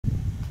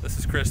This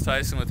is Chris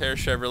Tyson with Hare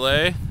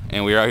Chevrolet,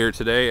 and we're out here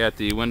today at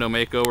the Window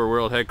Makeover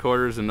World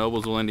Headquarters in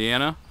Noblesville,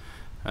 Indiana.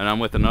 And I'm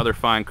with another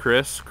fine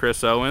Chris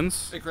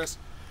Owens. Hey, Chris.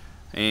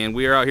 And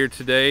we are out here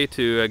today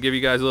to give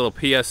you guys a little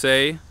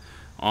PSA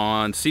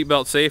on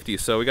seatbelt safety.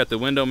 So we got the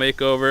Window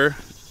Makeover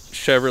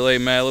Chevrolet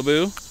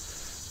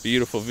Malibu.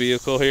 Beautiful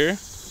vehicle here.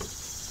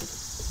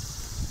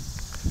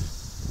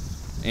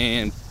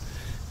 And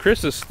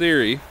Chris's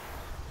theory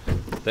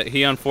that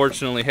he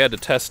unfortunately had to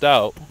test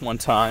out one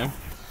time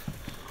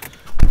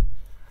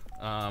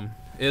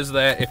is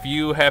that if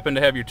you happen to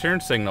have your turn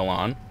signal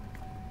on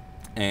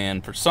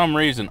and for some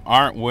reason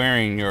aren't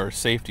wearing your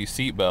safety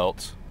seat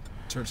belts,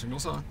 Turn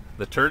signal's on.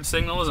 the turn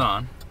signal is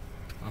on.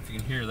 I don't know if you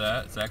can hear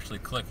that. It's actually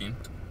clicking,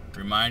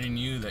 reminding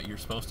you that you're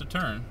supposed to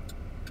turn.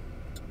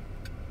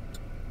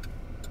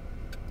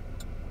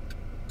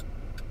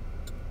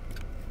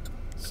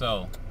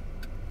 So,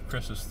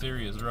 Chris's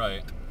theory is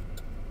right.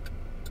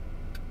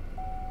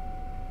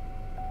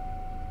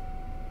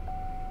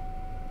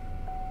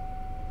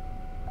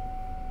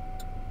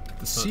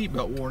 The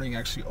seatbelt warning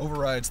actually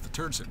overrides the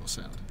turn signal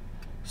sound.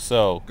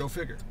 So, Go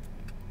figure.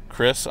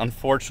 Chris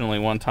unfortunately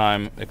one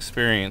time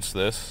experienced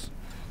this.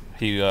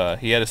 He had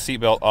his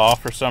seatbelt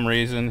off for some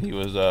reason. He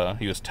was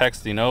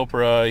texting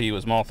Oprah. He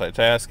was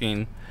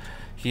multitasking.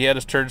 He had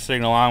his turn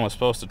signal on, was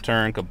supposed to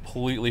turn,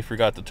 completely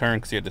forgot to turn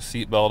because he had the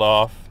seatbelt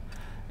off.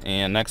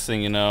 And next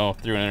thing you know,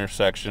 through an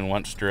intersection,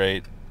 went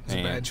straight. It's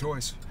a bad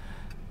choice.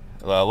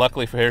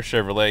 Luckily for Hare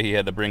Chevrolet, he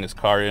had to bring his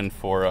car in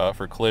for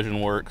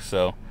collision work.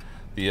 So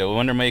the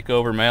Window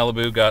Makeover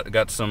Malibu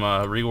got some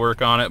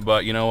rework on it.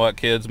 But you know what,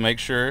 kids? Make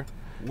sure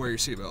Wear your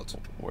seatbelts.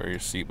 wear your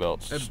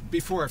seatbelts. And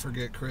before I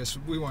forget, Chris,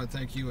 we want to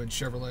thank you and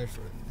Chevrolet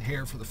for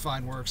Hare for the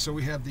fine work. So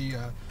we have the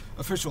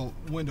official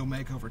Window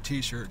Makeover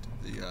T-shirt,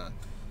 the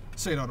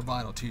Say No to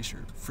Vinyl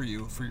T-shirt for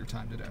you for your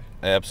time today.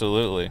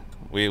 Absolutely,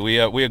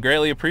 we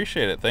greatly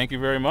appreciate it. Thank you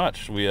very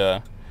much. We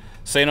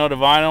say no to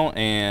vinyl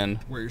and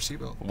Wear your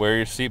seatbelt. wear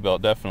your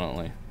seatbelt,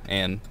 definitely,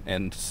 and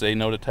say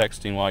no to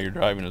texting while you're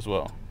driving as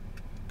well.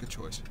 Good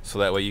choice. So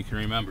that way you can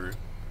remember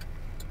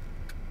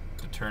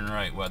to turn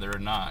right, whether or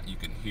not you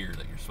can hear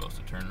that you're supposed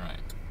to turn right.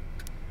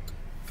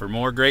 For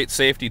more great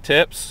safety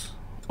tips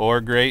or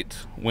great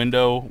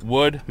window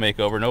wood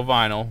makeover, no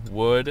vinyl,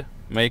 wood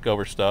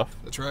makeover stuff,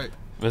 That's right.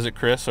 visit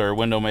Chris or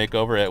Window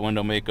Makeover at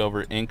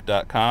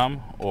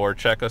windowmakeoverinc.com, or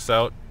check us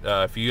out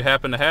if you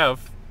happen to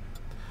have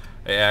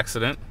an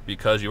accident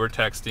because you were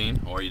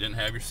texting or you didn't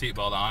have your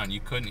seatbelt on and you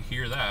couldn't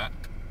hear that.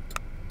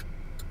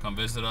 Come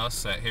visit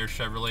us at Hare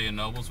Chevrolet in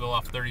Noblesville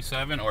off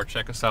 37, or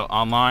check us out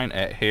online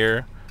at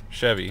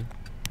harechevy.com.